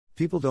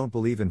People don't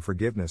believe in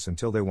forgiveness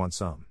until they want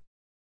some.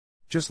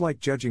 Just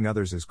like judging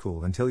others is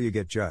cool until you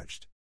get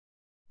judged.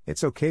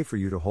 It's okay for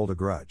you to hold a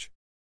grudge.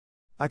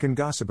 I can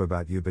gossip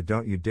about you, but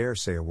don't you dare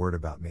say a word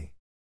about me.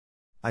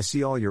 I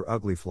see all your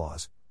ugly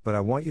flaws, but I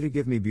want you to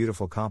give me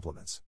beautiful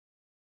compliments.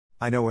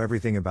 I know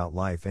everything about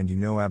life and you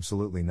know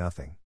absolutely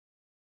nothing.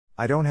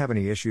 I don't have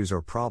any issues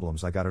or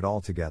problems, I got it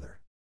all together.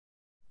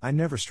 I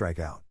never strike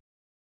out.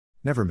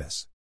 Never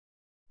miss.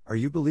 Are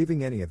you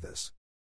believing any of this?